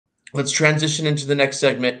let's transition into the next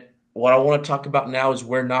segment. What I want to talk about now is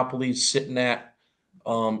where Napoli's sitting at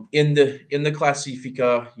in the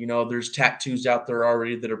Classifica. You know, there's tattoos out there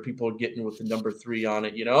already that are people getting with the number 3 on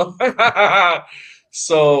it, you know.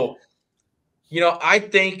 So, you know, I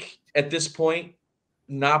think at this point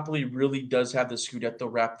Napoli really does have the Scudetto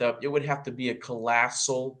wrapped up. It would have to be a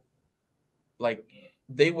colossal, like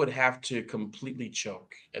they would have to completely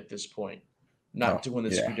choke at this point not Oh, to win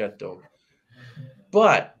the yeah. Scudetto.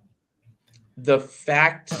 But the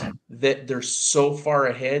fact that they're so far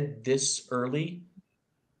ahead this early,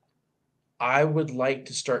 I would like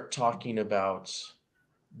to start talking about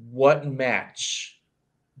what match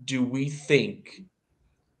do we think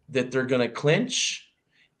that they're going to clinch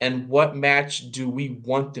and what match do we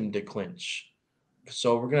want them to clinch.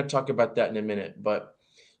 So we're going to talk about that in a minute. But,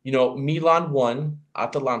 you know, Milan won,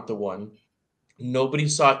 Atalanta won. Nobody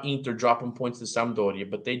saw Inter dropping points to Sampdoria,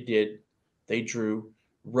 but they did. They drew.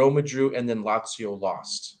 Roma drew, and then Lazio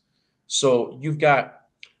lost. So you've got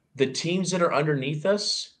the teams that are underneath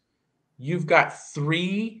us. You've got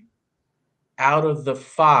 3 out of the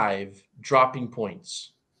 5 dropping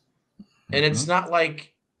points. And Mm-hmm. it's not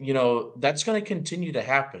like, you know, that's going to continue to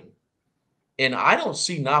happen. And I don't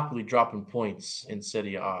see Napoli dropping points in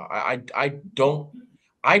Serie A. I don't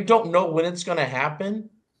know when it's going to happen.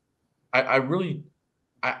 I really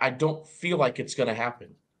I don't feel like it's going to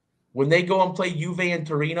happen. When they go and play Juve and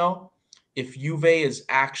Torino, if Juve is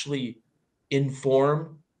actually in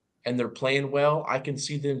form and they're playing well, I can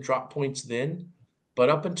see them drop points then. But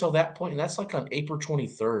up until that point, and that's like on April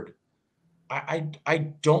 23rd, I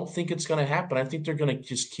don't think it's going to happen. I think they're going to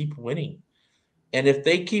just keep winning. And if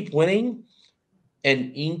they keep winning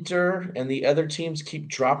and Inter and the other teams keep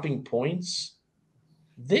dropping points,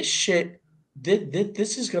 this shit,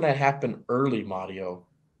 this is going to happen early, Mario.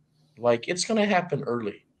 Like, it's going to happen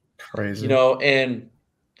early, you Crazy. know, and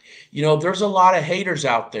you know, there's a lot of haters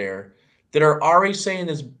out there that are already saying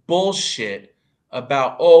this bullshit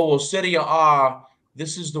about, oh, well, Serie A,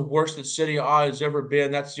 this is the worst that Serie A has ever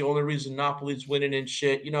been. That's the only reason Napoli's winning and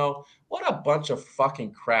shit. You know, what a bunch of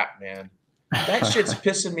fucking crap, man. That shit's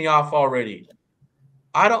pissing me off already.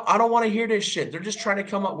 I don't want to hear this shit. They're just trying to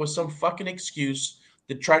come up with some fucking excuse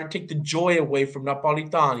to try to take the joy away from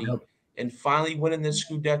Napolitani Yep. and finally winning this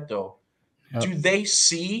Scudetto. Yep. Do they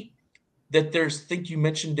see that there's, I think you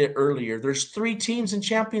mentioned it earlier, there's 3 teams in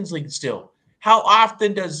Champions League still. How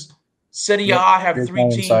often does Serie A Yep. have Three 3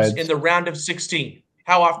 playing teams in sides. the round of 16?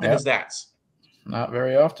 How often Yep. is that? Not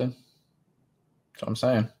very often. That's what I'm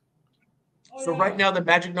saying. So right now the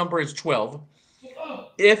magic number is 12.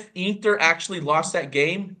 If Inter actually lost that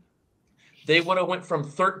game, they would have went from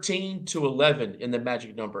 13 to 11 in the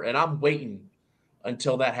magic number, and I'm waiting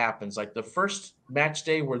until that happens. Like the first match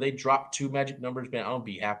day where they drop 2 magic numbers, man, I'm gonna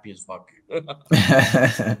be happy as fuck.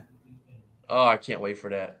 Oh, I can't wait for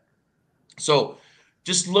that. So,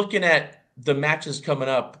 just looking at the matches coming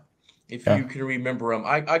up, if Yeah. you can remember them,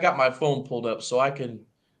 I got my phone pulled up so I can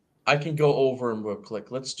go over them real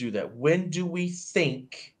quick. Let's do that. When do we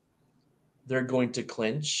think they're going to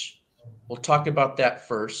clinch? We'll talk about that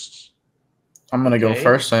first. I'm gonna go Okay.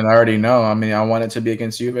 first, and I already know. I mean, I want it to be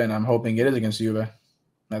against Juve, and I'm hoping it is against Juve.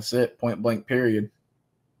 That's it. Point blank. Period.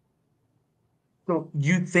 So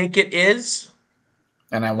you think it is?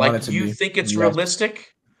 And I want it Like to you be. think it's Yes.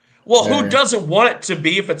 realistic? Well, who Very. doesn't want it to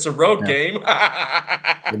be if it's a road Yeah. game?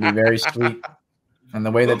 It'd be very sweet. And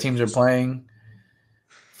the way that teams are playing,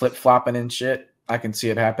 flip flopping and shit, I can see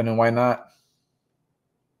it happening. Why not?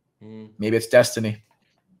 Mm. Maybe it's destiny.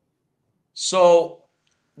 So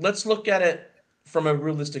let's look at it from a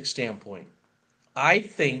realistic standpoint. I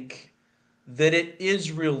think that it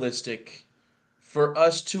is realistic for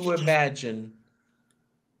us to imagine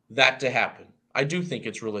that to happen. I do think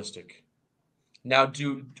it's realistic. Now,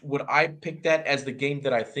 would I pick that as the game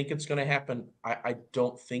that I think it's going to happen? I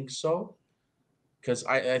don't think so, because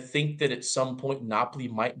I think that at some point Napoli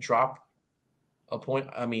might drop a point.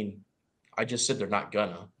 I mean, I just said they're not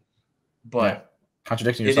gonna, Yeah. but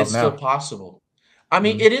Contradicting it yourself is still now. possible. I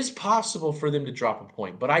mean, Mm-hmm. it is possible for them to drop a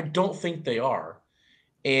point, but I don't think they are.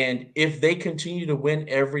 And if they continue to win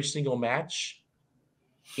every single match,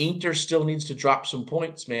 Inter still needs to drop some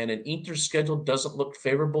points, man. And Inter's schedule doesn't look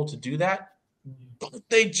favorable to do that. But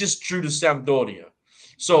they just drew to Sampdoria.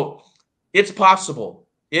 So it's possible.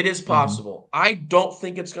 It is Mm-hmm. possible. I don't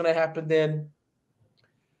think it's going to happen then.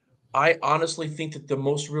 I honestly think that the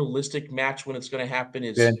most realistic match when it's going to happen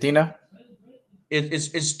Fiorentina?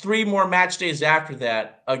 is 3 more match days after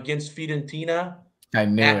that against Fiorentina I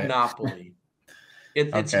knew at it. Napoli.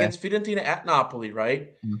 It's Okay. against Fiorentina at Napoli,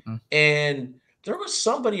 right? Mm-hmm. And there was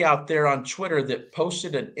somebody out there on Twitter that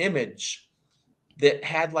posted an image that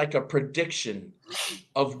had like a prediction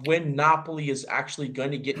of when Napoli is actually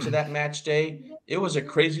going to get to that match day. It was a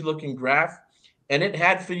crazy looking graph, and it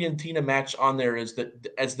had Fiorentina match on there as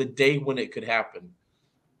the day when it could happen.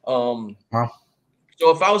 Um, Well, so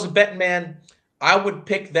if I was a betting man, I would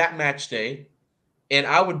pick that match day, and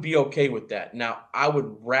I would be okay with that. Now, I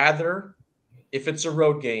would rather, if it's a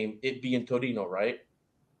road game, it be in Torino, right?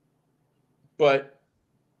 But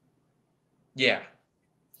yeah,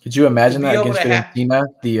 could you to imagine be that able against to have,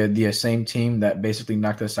 Fiorentina, the same team that basically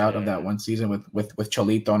knocked us out of that yeah, one season with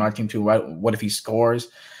Cholito on our team too? What if he scores?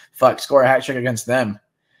 Fuck, score a hat trick against them,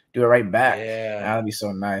 do it right back. yeah, That'd be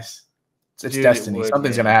so nice. It's dude, it destiny. would,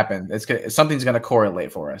 Something's gonna man. happen. Something's gonna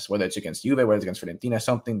correlate for us, whether it's against Juve, whether it's against Fiorentina,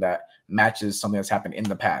 something that matches something that's happened in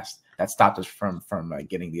the past that stopped us from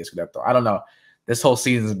getting the Scudetto. I don't know. This whole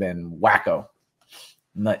season's been wacko,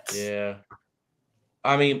 nuts. Yeah.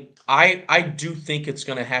 I mean, I do think it's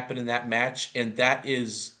going to happen in that match, and that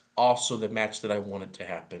is also the match that I want it to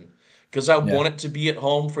happen because I Yeah, want it to be at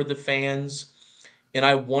home for the fans, and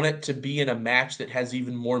I want it to be in a match that has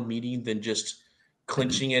even more meaning than just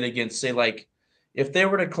clinching it against, say, like if they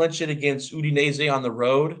were to clinch it against Udinese on the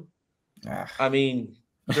road. ah. I mean,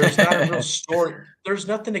 there's not a real story. There's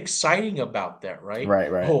nothing exciting about that, right?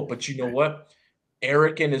 Right, right. Oh, but you know what?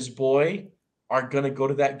 Eric and his boy are going to go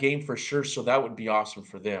to that game for sure. So that would be awesome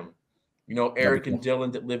for them. You know, That'd be Eric and cool.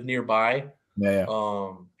 Dylan that live nearby. Yeah, yeah.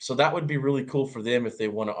 So that would be really cool for them if they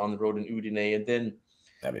won it on the road in Udine. And then,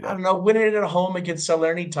 That'd be I don't dope. know, winning it at home against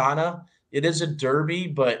Salernitana. It is a derby,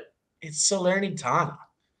 but it's Salernitana.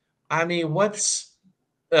 I mean, ugh.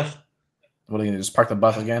 What are you gonna just park the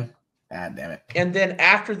bus again? Ah, damn it. And then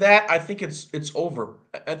after that, I think it's over.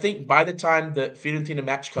 I think by the time the Fiorentina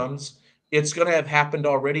match comes, it's going to have happened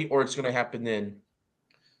already, or it's going to happen then.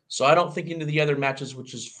 So I don't think into the other matches,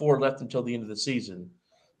 which is 4 left until the end of the season,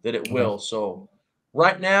 that it Okay. will. So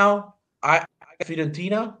right now, I got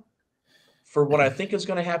Fiorentina for what I think is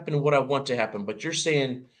going to happen and what I want to happen. But you're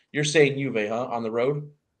saying Juve, huh? On the road?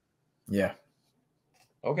 Yeah.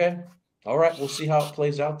 Okay. All right. We'll see how it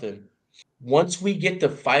plays out then. Once we get to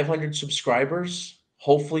 500 subscribers,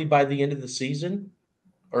 hopefully by the end of the season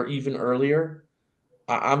or even earlier,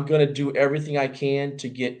 I'm going to do everything I can to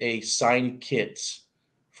get a signed kit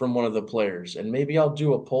from one of the players. And maybe I'll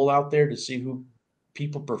do a poll out there to see who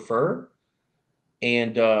people prefer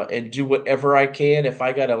and do whatever I can. If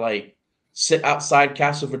I got to like sit outside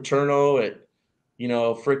Casa Vaterno at,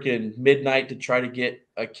 freaking midnight to try to get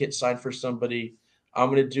a kit signed for somebody, I'm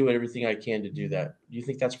going to do everything I can to do that. Do you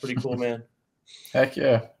think that's pretty cool, man? Heck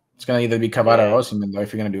yeah. It's gonna either be Cavada or Yeah. Osimhen though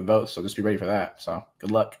if you're gonna do both. So just be ready for that. So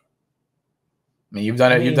good luck. I mean, I you've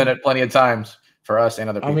done mean, it plenty of times for us and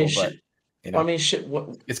other I mean, people, but shit. you I know, mean, shit.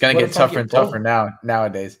 What it's gonna what get if I tougher get and tougher both?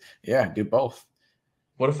 nowadays. Yeah, do both.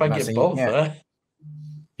 What if I'm I not get saying you both, can't.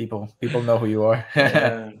 huh? People know who you are.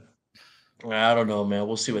 Yeah. I don't know, man.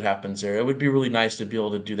 We'll see what happens there. It would be really nice to be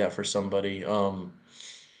able to do that for somebody.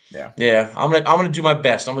 Yeah. Yeah, I'm gonna do my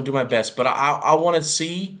best. I'm gonna do my best, but I want to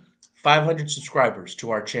see 500 subscribers to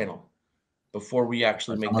our channel before we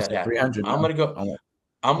actually It's make almost that at happen. 300 I'm now. gonna go. Almost.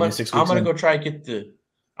 I'm Only gonna. 6 I'm weeks gonna in. go try to get the.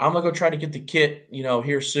 I'm gonna go try to get the kit.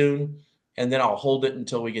 Here soon, and then I'll hold it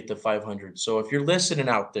until we get to 500. So if you're listening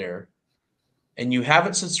out there and you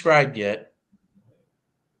haven't subscribed yet,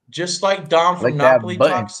 just like Dom from Click that Napoli Talk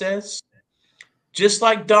button. says, just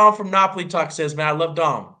like Dom from Napoli Talk says, man, I love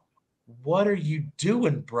Dom. What are you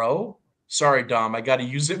doing, bro? Sorry, Dom. I got to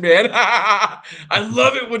use it, man. I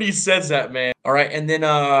love it when he says that, man. All right. And then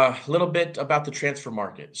a little bit about the transfer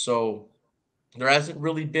market. So there hasn't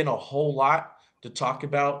really been a whole lot to talk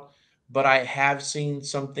about, but I have seen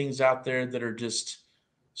some things out there that are just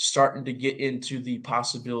starting to get into the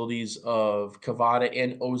possibilities of Cavada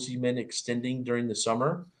and Ozyman extending during the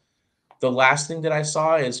summer. The last thing that I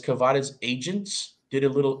saw is Cavada's agent did a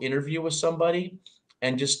little interview with somebody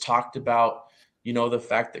and just talked about, the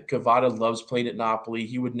fact that Cavada loves playing at Napoli.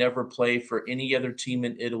 He would never play for any other team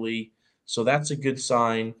in Italy. So that's a good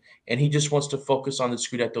sign. And he just wants to focus on the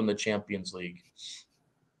Scudetto and the Champions League.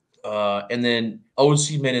 And then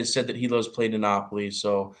Osimhen has said that he loves playing in Napoli.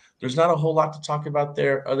 So there's not a whole lot to talk about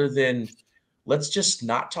there other than let's just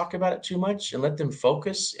not talk about it too much and let them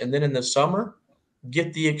focus. And then in the summer,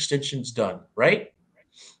 get the extensions done, right?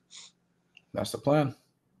 That's the plan.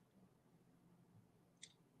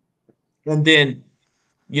 And then,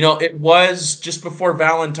 it was just before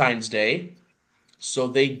Valentine's Day. So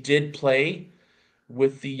they did play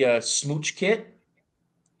with the Smooch kit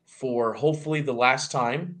for hopefully the last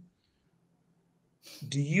time.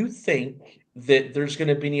 Do you think that there's going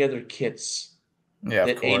to be any other kits Yeah, of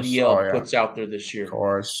that course. Oh ADL yeah, puts out there this of year?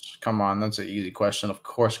 course. Come on, that's an easy question. Of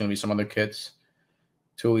course, gonna be some other kids.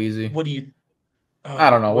 Too easy. What do you?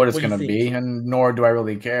 I don't know what it's What do you gonna think? be, and nor do I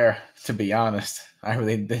really care, to be honest. I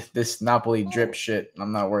really this Napoli drip shit.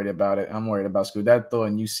 I'm not worried about it. I'm worried about Scudetto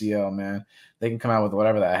and UCL, man. They can come out with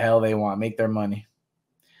whatever the hell they want, make their money.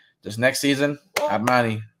 Just next season, Well,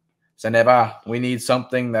 Armani, se ne va. We need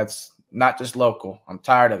something that's not just local. I'm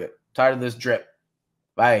tired of it. Tired of this drip.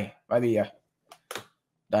 Bye, bye, via.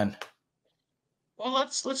 Done. well,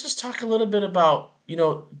 let's just talk a little bit about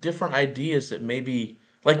different ideas that maybe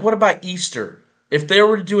like what about Easter? If they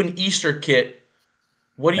were to do an Easter kit,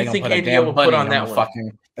 what do They you gonna think put a ADL damn would put bunny on on the that one?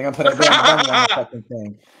 fucking. They gonna put a damn bunny on the fucking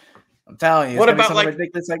thing. I'm telling you, it's What gonna be about something like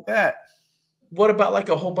ridiculous like that. what about like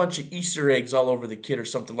a whole bunch of Easter eggs all over the kit or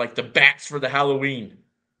something like the bats for the Halloween?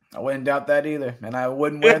 I wouldn't doubt that either, and I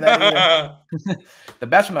wouldn't wear that either. The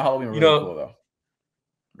bats from the Halloween were You really know, cool though.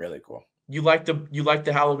 Really cool. you like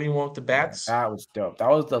the Halloween one with the Yeah, bats? that was dope. That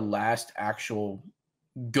was the last actual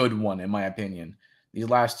good one, in my opinion. These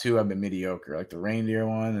last two have been mediocre, like the reindeer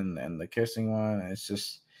one and the kissing one. It's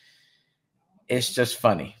just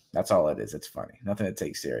funny. That's all it is. It's funny. Nothing to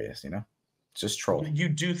take serious, It's just But trolling. you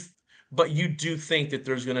do think that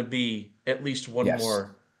there's going to be at least one Yes.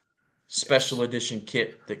 more special Yes. edition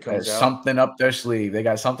kit that comes There's out? something up their sleeve. They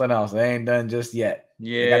got something else. They ain't done just yet.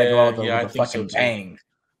 They got to go Yeah, out yeah, with I a think so fucking too. bang.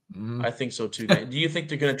 Mhm. I think so too, man. Do you think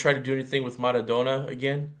they're going to try to do anything with Maradona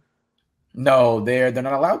again? No, they're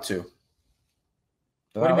not allowed to.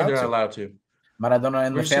 They're What do not you mean allowed they're not to. allowed to? Maradona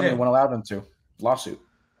and the Where'd you see family that? won't allow them to. Lawsuit.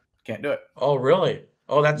 Can't do it. Oh, really?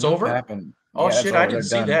 Oh, that's That over? happened. Oh Yeah, that's shit, I over. They're didn't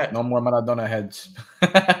see done. that. No more Maradona heads.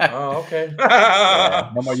 Oh, okay.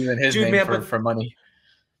 Yeah, no more using his Dude, name man, for but money.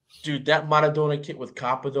 dude, that Maradona kit with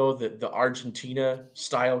Kappa though, the Argentina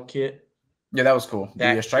style kit, Yeah, that was cool. The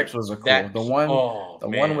that stripes kit, was a cool. oh The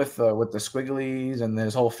one man. with the squigglies and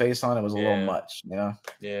his whole face on it was a little Yeah, much. yeah,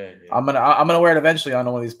 yeah. I'm gonna wear it eventually on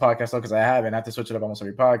one of these podcasts because I haven't. I have to switch it up almost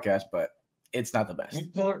every podcast, but it's not the best.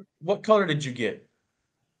 What color did you get?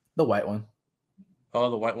 The white one. Oh,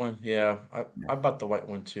 the white one. Yeah, I Yeah. I bought the white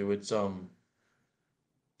one too. It's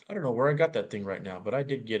I don't know where I got that thing right now, but I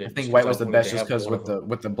did get I it just think because white I was the wanted best to just have because one with of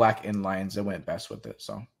them. the black inlines, it went best with it.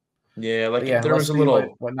 So, Yeah, but like if yeah, there let's was a see what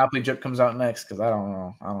little. Napoli drip comes out next because I don't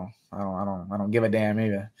know. I don't give a damn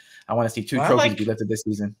either. I want to see two I trophies be like lifted this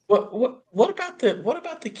season. what about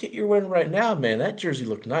the kit you're wearing right now, man? That jersey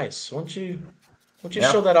looked nice. Why don't you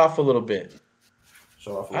Yeah, show that off a little bit?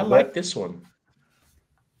 show off a I little like bit. this one.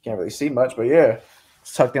 Can't really see much, but yeah,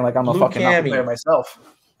 it's tucked in like I'm a Blue fucking Napoli player cami. myself.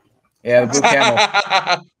 Yeah, the blue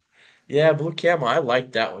camel. Yeah, blue camo. I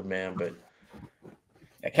like that one, man. But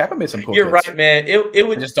Yeah, Kappa made some cool you're kits. right, man. It I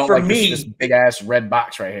would just don't for like this me. big ass red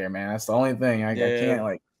box right here, man. That's the only thing. I Yeah, can't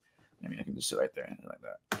like. I mean, I can just sit right there like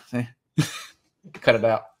that. See? Cut it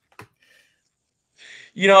out.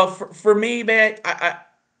 for me, man.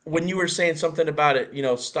 When you were saying something about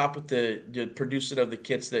it, stop with the producing of the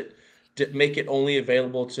kits that make it only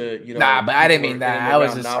available to Nah, but I people didn't that are mean in and that. I was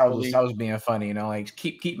around just, I was, just, I Napoli. was being funny. Like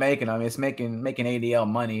keep making them. It's making ADL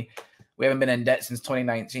money. We haven't been in debt since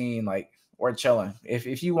 2019. Like we're chilling.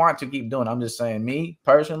 If you want to keep doing, I'm just saying. Me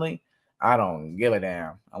personally, I don't give a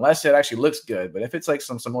damn unless it actually looks good. But if it's like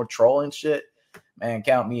some more trolling shit, man,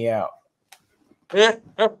 count me out. Yeah.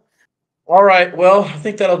 All right. Well, I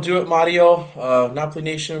think that'll do it, Mario. Napoli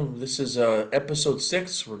Nation. This is episode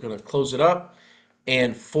 6. We're gonna close it up.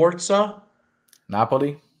 And Forza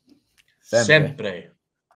Napoli, sempre. sempre.